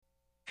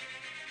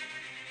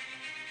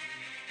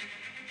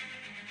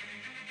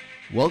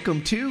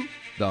Welcome to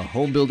the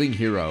Home Building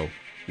Hero,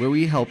 where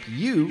we help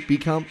you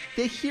become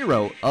the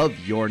hero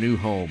of your new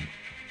home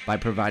by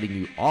providing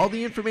you all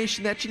the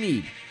information that you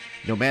need.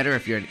 No matter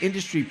if you're an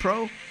industry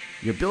pro,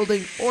 you're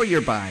building, or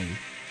you're buying,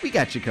 we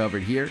got you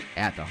covered here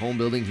at the Home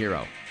Building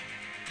Hero.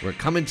 We're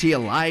coming to you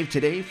live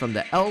today from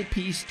the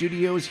LP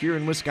Studios here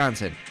in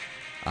Wisconsin.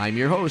 I'm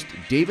your host,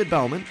 David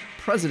Bellman,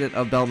 president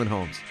of Bellman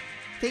Homes.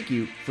 Thank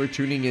you for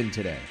tuning in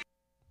today.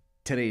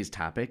 Today's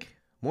topic: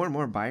 more and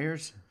more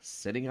buyers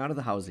sitting out of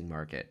the housing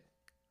market.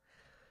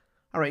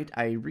 All right,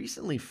 I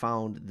recently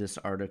found this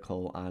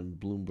article on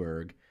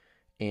Bloomberg,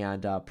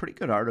 and a pretty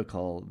good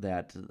article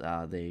that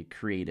they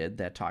created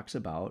that talks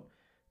about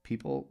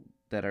people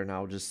that are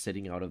now just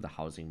sitting out of the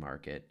housing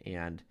market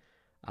and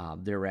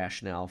their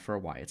rationale for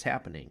why it's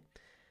happening.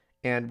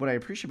 And what I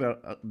appreciate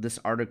about this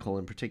article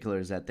in particular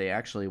is that they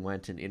actually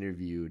went and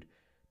interviewed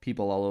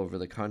people all over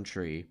the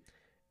country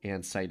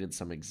and cited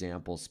some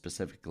examples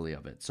specifically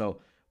of it. So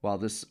while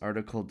this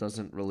article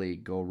doesn't really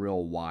go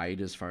real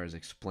wide as far as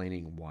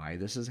explaining why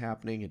this is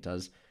happening, it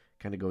does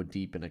kind of go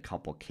deep in a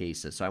couple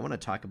cases. So I want to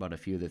talk about a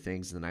few of the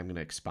things, and then I'm going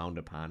to expound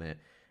upon it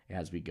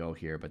as we go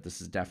here. But this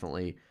is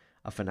definitely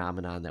a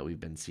phenomenon that we've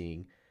been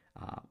seeing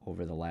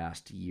over the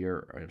last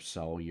year or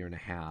so, year and a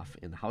half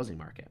in the housing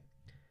market.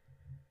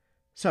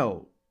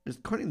 So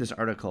according to this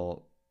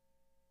article,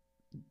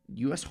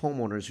 U.S.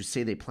 homeowners who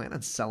say they plan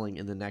on selling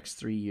in the next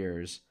 3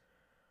 years,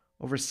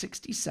 over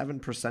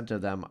 67%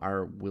 of them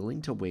are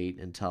willing to wait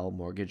until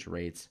mortgage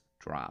rates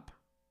drop.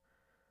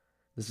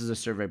 This is a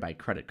survey by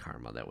Credit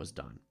Karma that was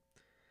done.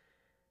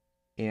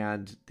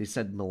 And they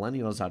said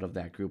millennials out of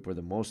that group were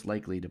the most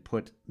likely to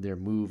put their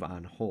move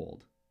on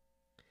hold.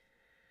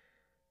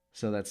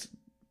 So that's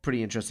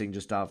pretty interesting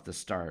just off the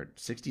start.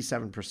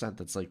 67%,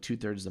 that's like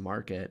 2/3 of the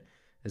market,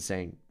 is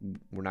saying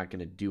we're not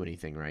going to do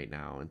anything right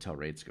now until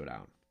rates go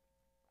down.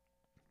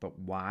 But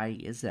why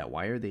is that?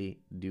 Why are they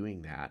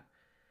doing that?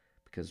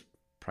 Because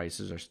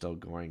prices are still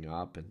going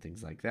up and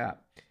things like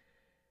that.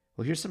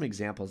 Well, here's some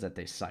examples that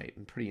they cite,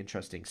 and pretty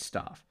interesting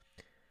stuff.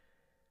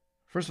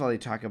 First of all, they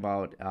talk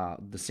about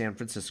the San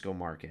Francisco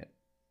market.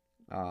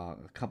 A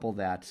couple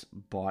that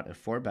bought a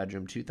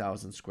 4-bedroom,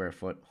 2,000 square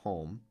foot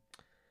home.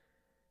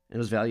 It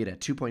was valued at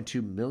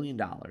 $2.2 million.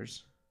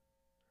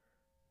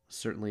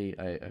 Certainly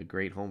a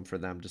great home for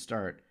them to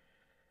start.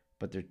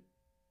 But their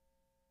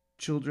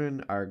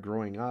children are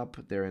growing up,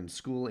 they're in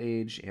school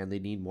age, and they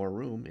need more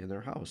room in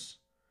their house.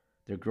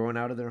 They're growing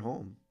out of their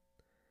home,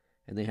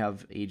 and they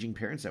have aging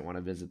parents that want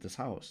to visit this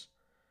house.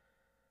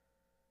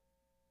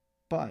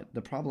 But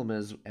the problem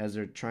is, as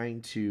they're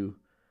trying to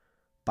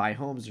buy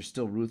homes, there's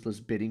still ruthless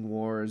bidding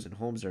wars, and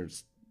homes are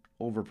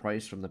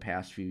overpriced from the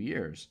past few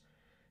years.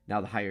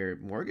 Now the higher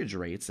mortgage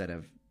rates that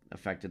have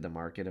affected the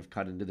market have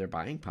cut into their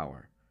buying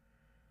power.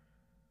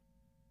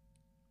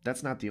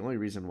 That's not the only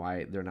reason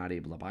why they're not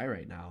able to buy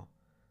right now.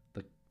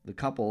 The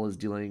couple is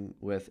dealing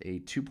with a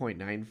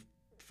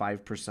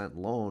 2.95%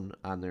 loan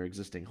on their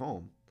existing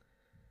home.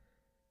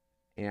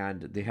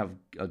 And they have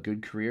a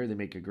good career, they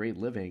make a great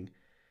living,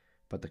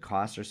 but the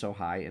costs are so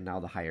high, and now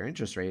the higher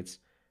interest rates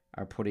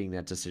are putting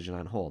that decision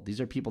on hold.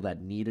 These are people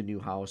that need a new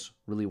house,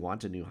 really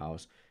want a new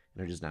house,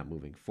 and are just not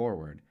moving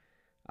forward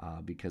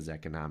because the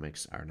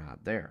economics are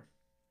not there.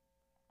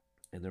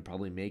 And they're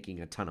probably making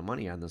a ton of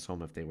money on this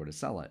home if they were to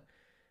sell it.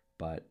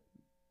 But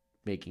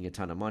making a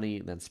ton of money,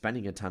 then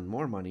spending a ton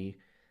more money,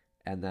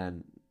 and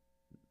then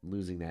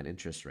losing that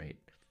interest rate.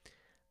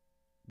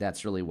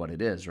 That's really what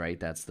it is, right?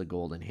 That's the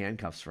golden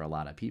handcuffs for a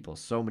lot of people.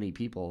 So many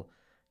people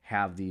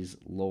have these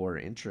lower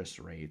interest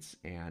rates,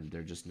 and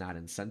they're just not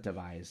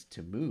incentivized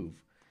to move.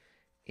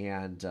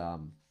 And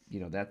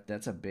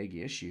that's a big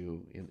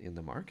issue in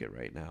the market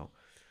right now.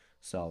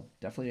 So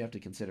definitely have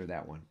to consider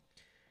that one.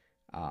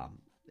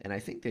 And I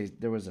think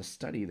there was a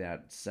study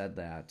that said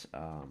that,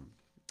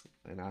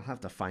 and I'll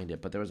have to find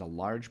it, but there was a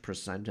large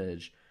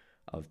percentage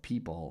of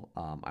people,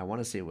 I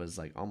want to say it was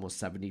like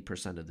almost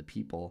 70% of the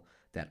people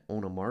that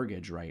own a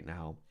mortgage right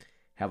now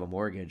have a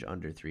mortgage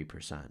under 3%,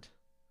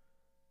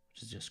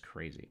 which is just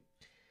crazy.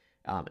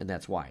 And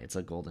that's why it's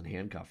a golden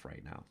handcuff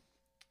right now.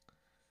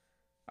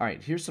 All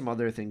right, here's some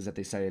other things that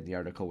they cited in the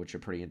article, which are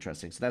pretty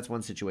interesting. So that's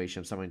one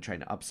situation of someone trying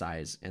to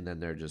upsize, and then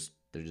they're just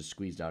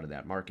squeezed out of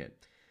that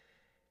market.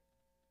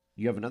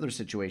 You have another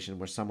situation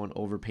where someone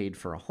overpaid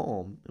for a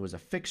home. It was a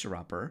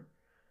fixer-upper,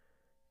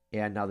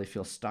 and now they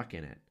feel stuck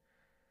in it.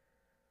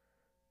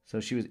 So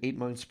she was 8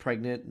 months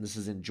pregnant, and this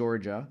is in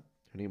Georgia.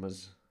 Her name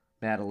was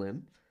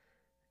Madeline.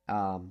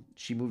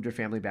 She moved her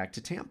family back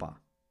to Tampa.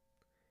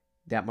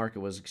 That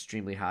market was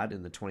extremely hot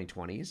in the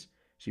 2020s.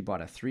 She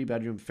bought a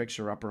 3-bedroom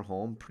fixer-upper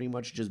home, pretty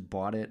much just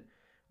bought it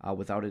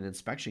without an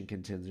inspection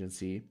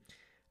contingency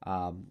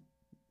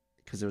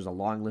because there was a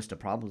long list of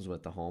problems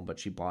with the home, but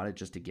she bought it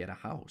just to get a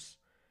house.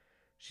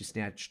 She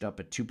snatched up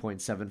a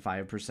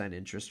 2.75%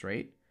 interest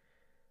rate,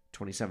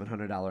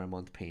 $2,700 a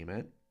month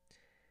payment,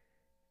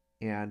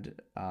 and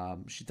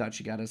she thought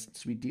she got a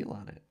sweet deal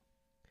on it.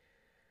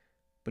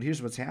 But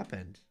here's what's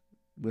happened.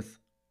 With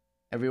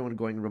everyone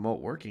going remote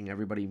working,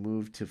 everybody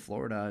moved to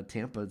Florida,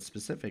 Tampa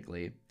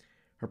specifically.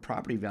 her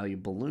property value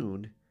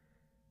ballooned.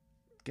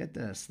 Get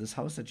this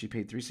house that she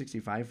paid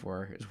 $365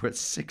 for is worth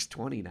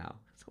 $620 now.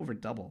 It's over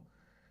double.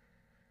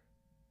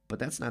 But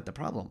that's not the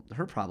problem.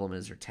 Her problem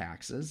is her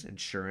taxes,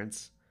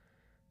 insurance,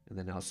 and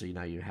then also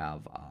now you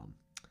have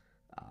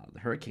the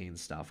hurricane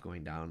stuff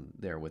going down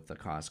there with the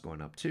cost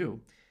going up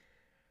too.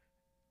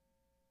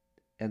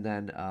 And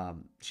then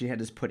she had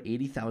to put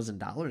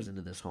 $80,000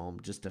 into this home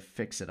just to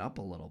fix it up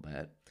a little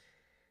bit.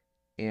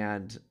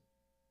 And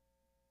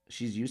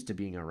she's used to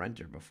being a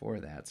renter before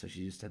that, so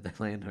she used to have the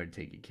landlord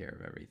taking care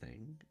of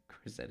everything. Of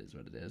course, that is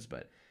what it is.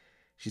 But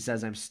she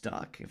says, I'm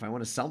stuck. If I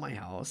want to sell my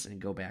house and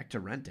go back to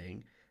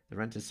renting, the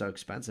rent is so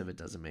expensive it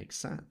doesn't make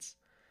sense.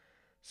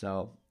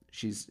 So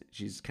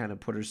she's kind of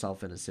put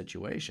herself in a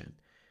situation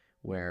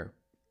where,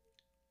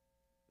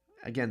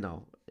 again,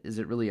 though, is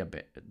it really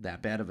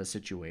that bad of a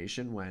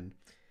situation when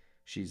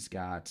she's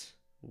got,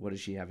 what does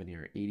she have in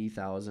here?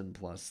 80,000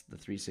 plus the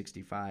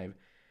 365.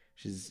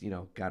 She's,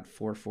 got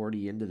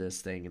 440 into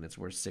this thing and it's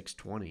worth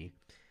 620.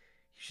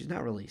 She's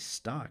not really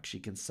stuck. She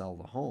can sell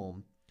the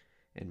home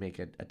and make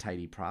a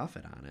tidy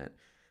profit on it.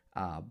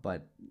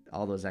 But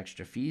all those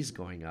extra fees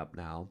going up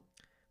now,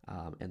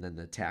 and then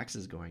the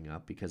taxes going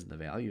up because of the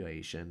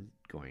valuation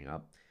going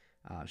up,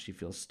 she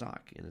feels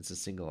stuck, and it's a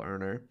single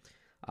earner.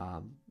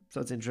 So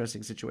it's an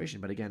interesting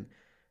situation. But again,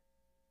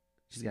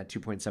 she's got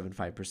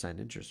 2.75%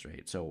 interest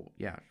rate. So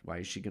yeah, why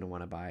is she going to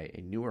want to buy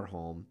a newer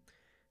home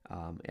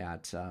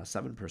at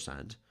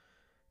 7%?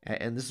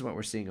 And this is what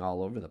we're seeing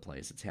all over the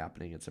place. It's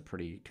happening. It's a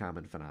pretty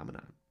common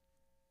phenomenon.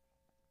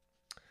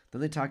 Then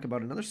they talk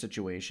about another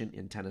situation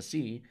in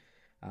Tennessee.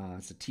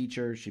 It's a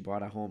teacher. She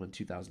bought a home in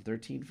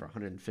 2013 for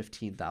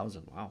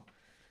 $115,000. Wow.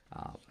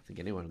 I think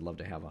anyone would love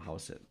to have a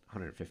house at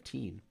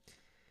 $115,000.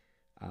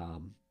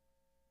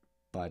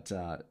 But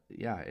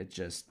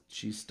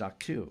she's stuck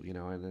too,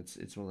 and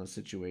it's one of those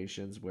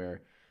situations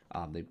where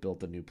they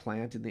built a new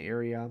plant in the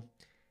area,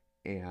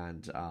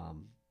 and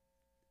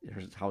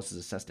her house is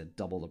assessed at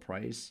double the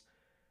price.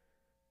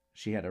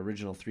 She had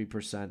original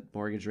 3%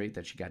 mortgage rate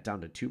that she got down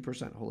to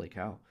 2%. Holy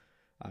cow.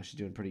 She's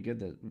doing pretty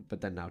good.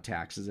 But then now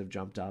taxes have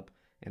jumped up,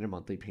 and her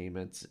monthly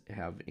payments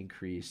have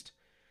increased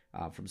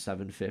from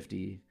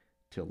 $750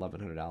 to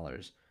 $1,100.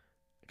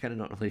 I kind of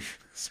don't really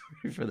feel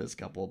sorry for this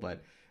couple,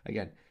 but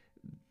again,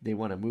 they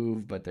want to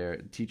move, but they're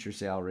teacher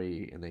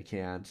salary and they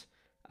can't.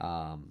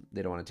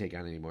 They don't want to take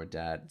on any more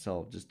debt,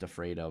 so just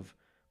afraid of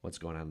what's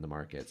going on in the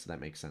market. So that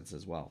makes sense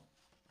as well.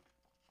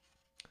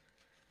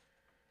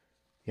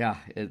 Yeah,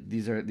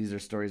 these are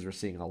stories we're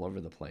seeing all over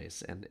the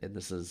place, and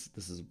this is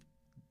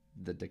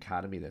the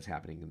dichotomy that's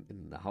happening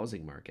in the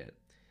housing market.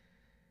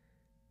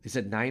 They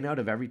said 9 out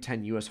of every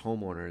 10 U.S.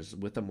 homeowners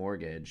with a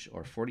mortgage,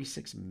 or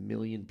 46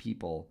 million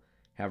people,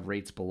 have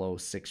rates below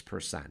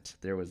 6%.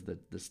 There was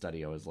the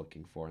study I was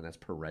looking for, and that's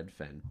per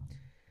Redfin.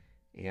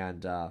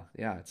 And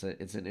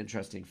it's an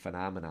interesting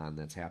phenomenon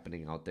that's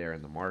happening out there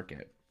in the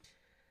market.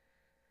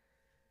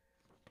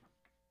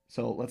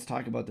 So let's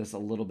talk about this a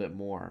little bit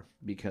more,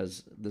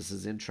 because this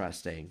is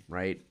interesting,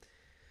 right?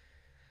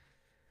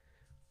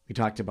 We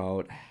talked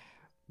about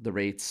the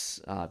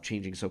rates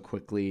changing so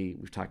quickly.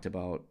 We've talked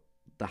about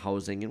the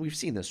housing, and we've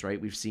seen this, right?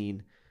 We've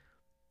seen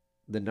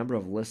the number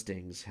of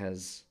listings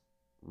has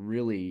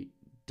really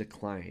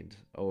declined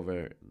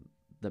over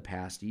the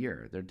past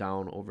year. They're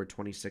down over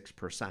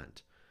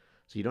 26%.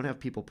 So you don't have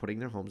people putting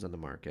their homes on the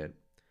market.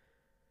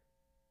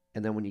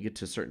 And then when you get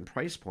to certain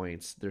price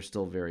points, they're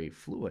still very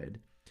fluid.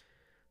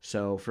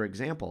 So for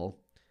example,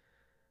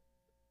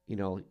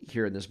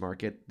 here in this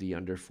market, the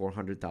under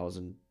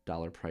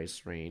 $400,000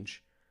 price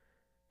range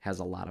has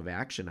a lot of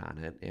action on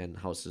it, and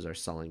houses are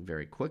selling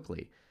very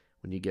quickly.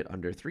 When you get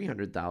under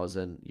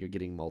 $300,000, you're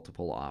getting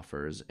multiple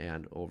offers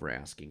and over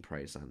asking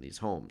price on these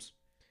homes.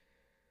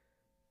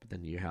 But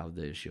then you have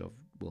the issue of,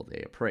 will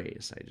they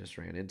appraise? I just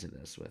ran into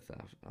this with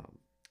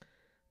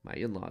my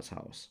in-laws'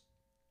 house.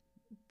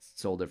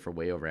 Sold it for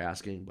way over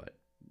asking, but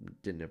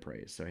didn't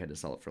appraise, so I had to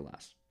sell it for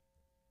less.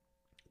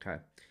 Okay.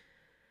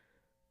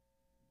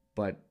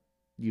 But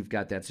you've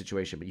got that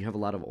situation, but you have a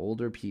lot of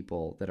older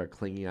people that are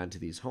clinging onto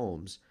these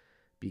homes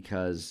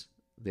because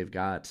they've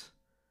got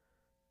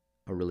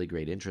a really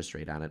great interest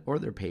rate on it, or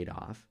they're paid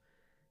off.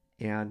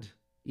 And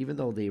even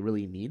though they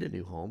really need a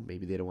new home,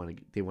 maybe they want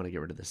to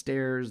get rid of the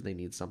stairs, they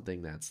need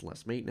something that's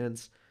less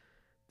maintenance,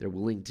 they're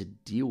willing to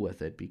deal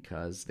with it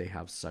because they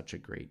have such a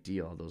great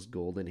deal. Those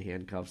golden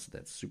handcuffs,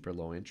 that super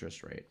low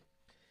interest rate.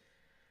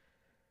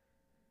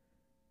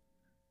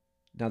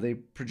 Now, they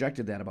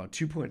projected that about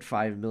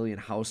 2.5 million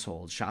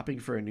households shopping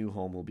for a new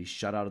home will be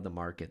shut out of the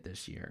market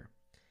this year.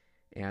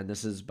 And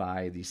this is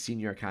by the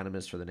senior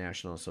economist for the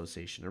National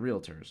Association of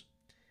Realtors.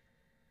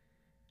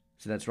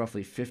 So that's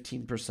roughly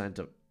 15%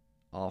 of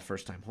all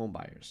first-time home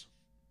buyers.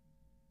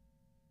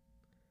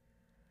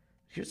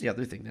 Here's the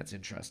other thing that's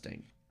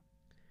interesting.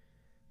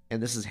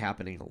 And this is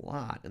happening a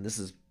lot, and this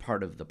is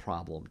part of the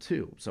problem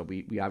too. So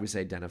we obviously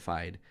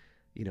identified,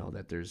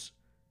 that there's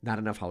not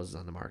enough houses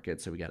on the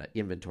market, so we got an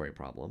inventory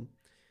problem.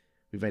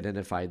 We've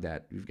identified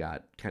that we've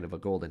got kind of a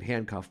golden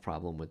handcuff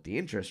problem with the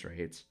interest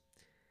rates.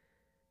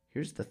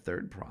 Here's the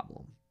third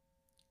problem.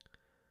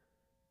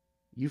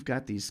 you've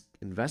got these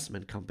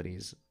investment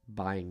companies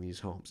buying these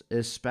homes,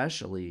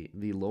 especially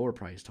the lower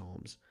priced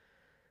homes.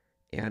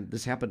 And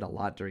this happened a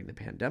lot during the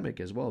pandemic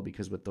as well,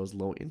 because with those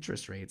low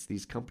interest rates,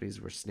 these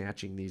companies were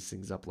snatching these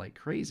things up like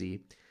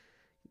crazy,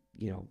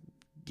 you know,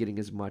 getting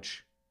as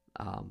much,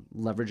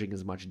 leveraging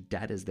as much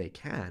debt as they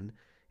can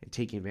and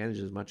taking advantage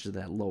as much of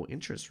that low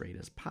interest rate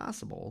as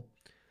possible.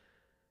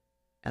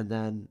 And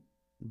then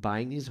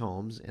buying these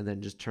homes and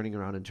then just turning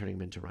around and turning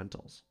them into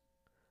rentals.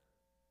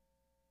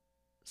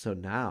 So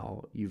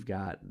now you've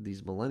got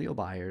these millennial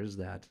buyers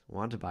that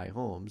want to buy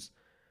homes.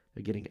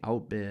 They're getting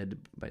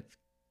outbid by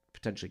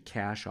potentially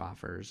cash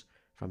offers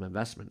from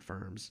investment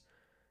firms.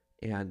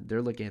 And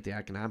they're looking at the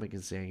economic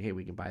and saying, hey,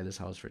 we can buy this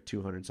house for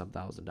 200 some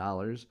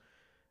 $1,000.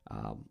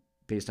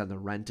 Based on the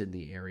rent in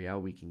the area,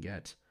 we can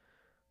get,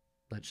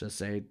 let's just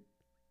say,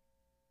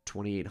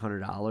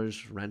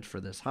 $2,800 rent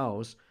for this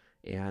house.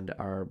 And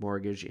our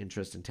mortgage,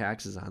 interest, and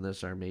taxes on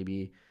this are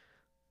maybe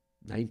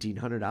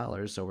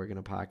 $1,900. So we're going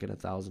to pocket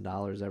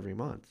 $1,000 every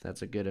month.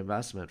 That's a good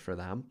investment for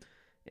them.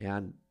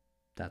 And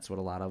that's what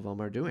a lot of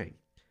them are doing.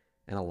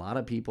 And a lot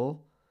of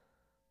people,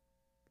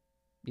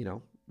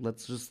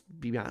 let's just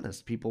be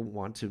honest. People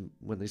want to,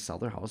 when they sell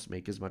their house,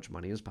 make as much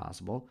money as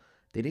possible.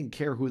 They didn't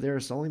care who they're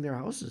selling their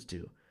houses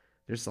to.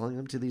 They're selling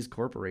them to these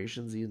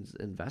corporations, these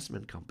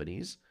investment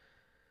companies,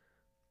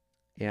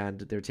 and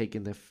they're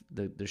taking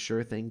the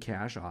sure thing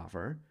cash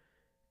offer,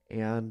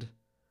 and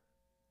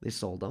they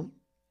sold them.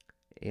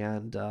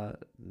 And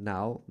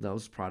now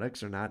those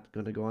products are not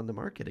going to go on the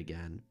market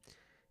again.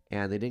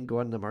 And they didn't go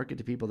on the market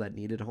to people that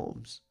needed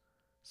homes.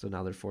 So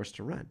now they're forced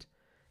to rent.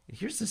 And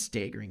here's the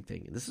staggering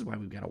thing, and this is why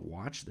we've got to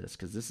watch this,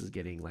 because this is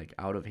getting like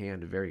out of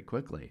hand very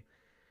quickly.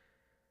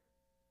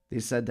 They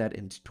said that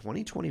in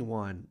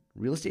 2021,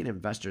 real estate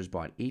investors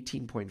bought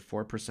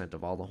 18.4%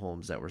 of all the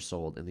homes that were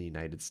sold in the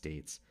United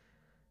States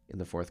in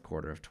the fourth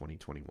quarter of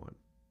 2021.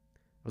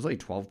 It was only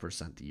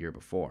 12% the year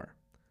before.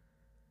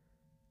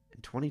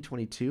 In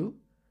 2022,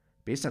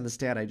 based on the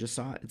stat I just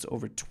saw, it's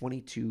over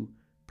 22%.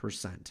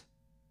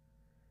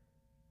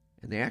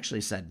 And they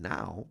actually said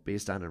now,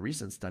 based on a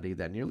recent study,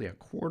 that nearly a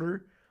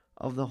quarter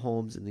of the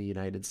homes in the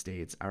United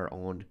States are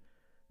owned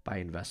by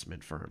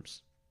investment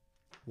firms.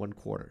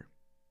 1/4.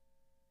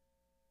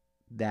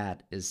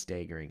 That is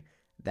staggering.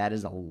 That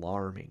is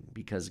alarming,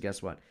 because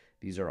guess what?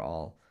 These are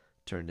all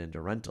turned into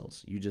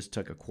rentals. You just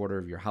took a quarter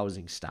of your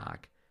housing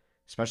stock,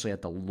 especially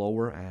at the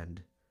lower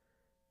end,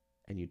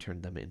 and you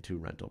turned them into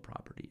rental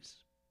properties.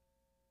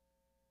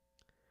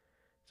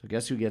 So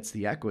guess who gets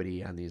the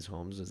equity on these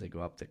homes as they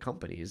go up? The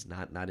companies,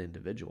 not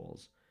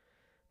individuals.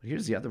 But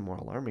here's the other more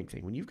alarming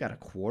thing. When you've got a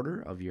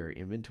quarter of your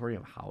inventory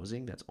of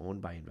housing that's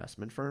owned by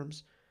investment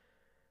firms,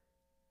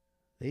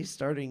 they're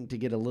starting to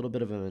get a little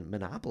bit of a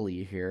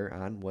monopoly here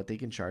on what they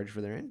can charge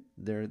for their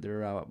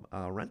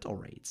rental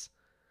rates.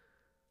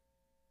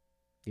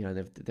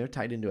 They're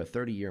tied into a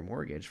 30-year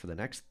mortgage. For the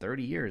next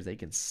 30 years, they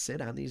can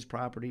sit on these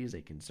properties.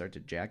 They can start to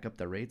jack up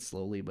the rates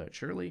slowly but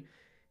surely.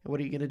 And what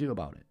are you going to do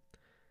about it?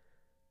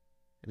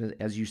 And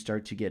as you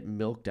start to get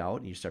milked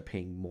out and you start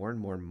paying more and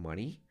more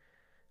money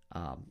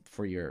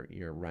for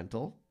your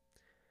rental,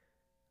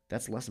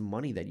 that's less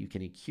money that you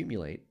can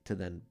accumulate to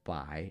then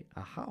buy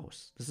a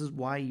house. This is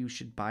why you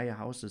should buy a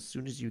house as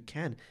soon as you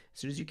can. As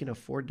soon as you can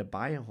afford to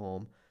buy a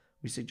home,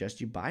 we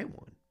suggest you buy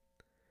one.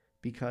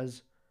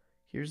 Because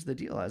here's the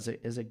deal. As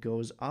it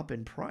goes up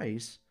in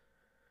price,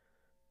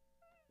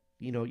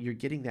 you're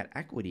getting that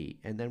equity.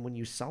 And then when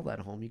you sell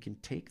that home, you can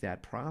take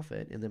that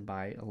profit and then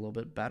buy a little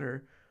bit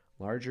better,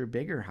 larger,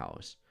 bigger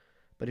house.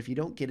 But if you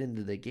don't get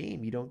into the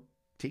game, you don't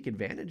take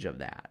advantage of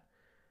that.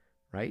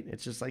 Right?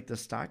 It's just like the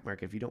stock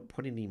market. If you don't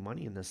put any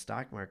money in the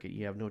stock market,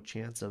 you have no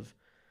chance of,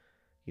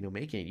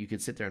 making it. You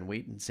could sit there and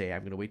wait and say, I'm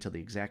going to wait till the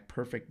exact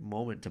perfect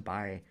moment to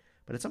buy.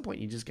 But at some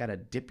point, you just got to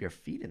dip your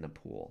feet in the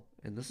pool.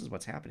 And this is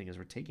what's happening, is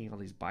we're taking all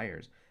these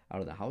buyers out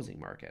of the housing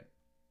market.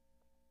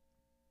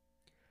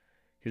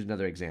 Here's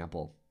another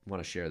example. I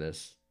want to share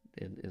this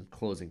in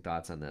closing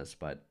thoughts on this.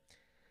 But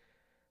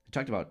I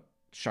talked about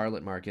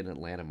Charlotte market and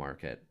Atlanta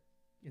market.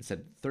 It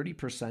said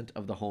 30%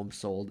 of the homes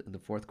sold in the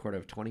fourth quarter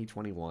of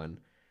 2021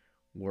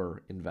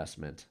 were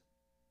investment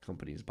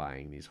companies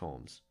buying these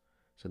homes.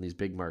 So in these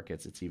big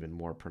markets, it's even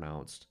more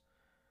pronounced.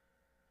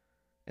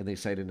 And they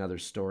cite another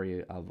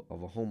story of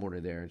a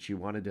homeowner there, and she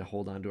wanted to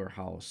hold on to her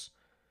house.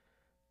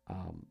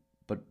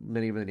 But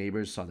many of the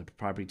neighbors saw the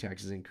property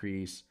taxes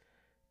increase,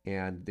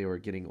 and they were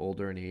getting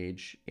older in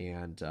age,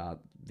 and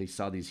they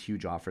saw these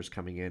huge offers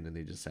coming in, and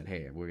they just said,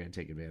 hey, we're going to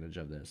take advantage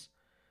of this.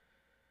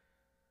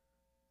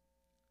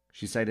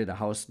 She cited a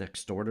house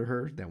next door to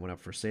her that went up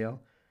for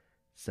sale.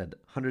 Said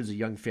hundreds of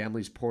young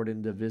families poured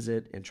in to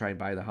visit and try and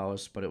buy the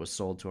house, but it was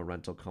sold to a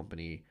rental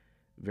company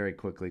very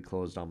quickly,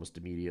 closed almost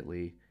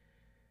immediately.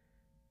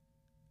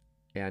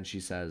 And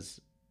she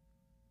says,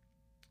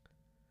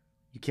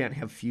 you can't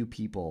have few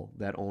people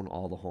that own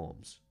all the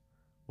homes.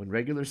 When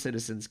regular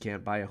citizens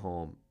can't buy a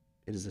home,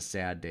 it is a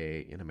sad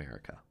day in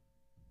America.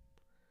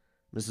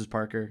 Mrs.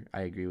 Parker,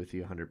 I agree with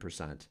you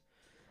 100%.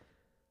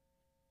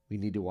 We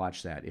need to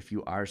watch that. If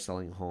you are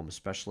selling a home,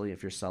 especially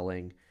if you're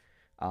selling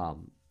a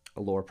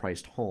lower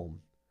priced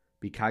home.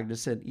 Be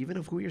cognizant even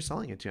of who you're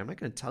selling it to. I'm not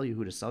going to tell you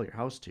who to sell your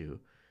house to,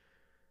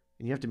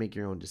 and you have to make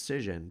your own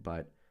decision.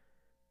 But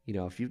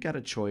if you've got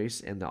a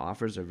choice and the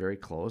offers are very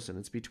close, and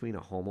it's between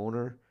a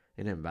homeowner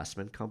and an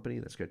investment company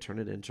that's going to turn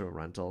it into a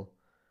rental,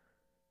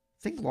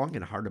 think long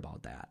and hard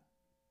about that.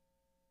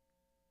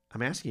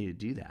 I'm asking you to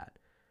do that.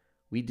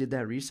 We did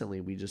that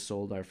recently. We just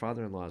sold our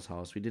father-in-law's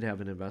house. We did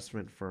have an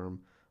investment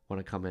firm want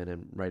to come in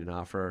and write an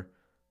offer.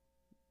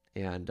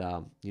 And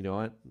you know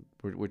what?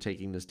 We're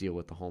taking this deal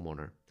with the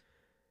homeowner.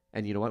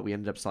 And you know what? We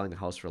ended up selling the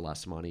house for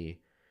less money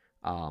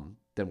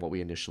than what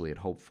we initially had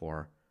hoped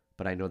for.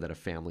 But I know that a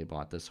family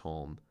bought this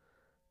home,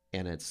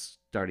 and it's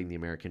starting the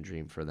American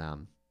dream for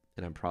them.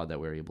 And I'm proud that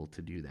we're able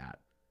to do that.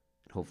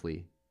 And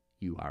hopefully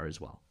you are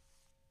as well.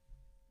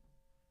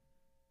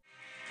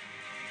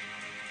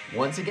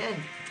 Once again,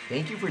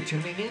 thank you for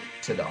tuning in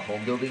to The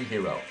Home Building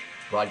Hero,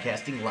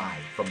 broadcasting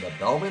live from the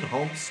Bellman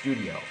Home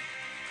Studio.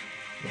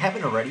 If you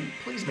haven't already,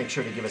 please make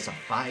sure to give us a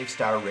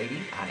 5-star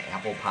rating on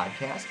Apple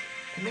Podcasts,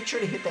 and make sure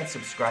to hit that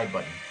subscribe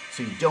button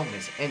so you don't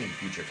miss any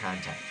future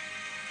content.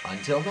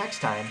 Until next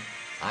time,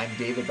 I'm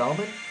David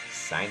Bellman,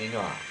 signing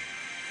off.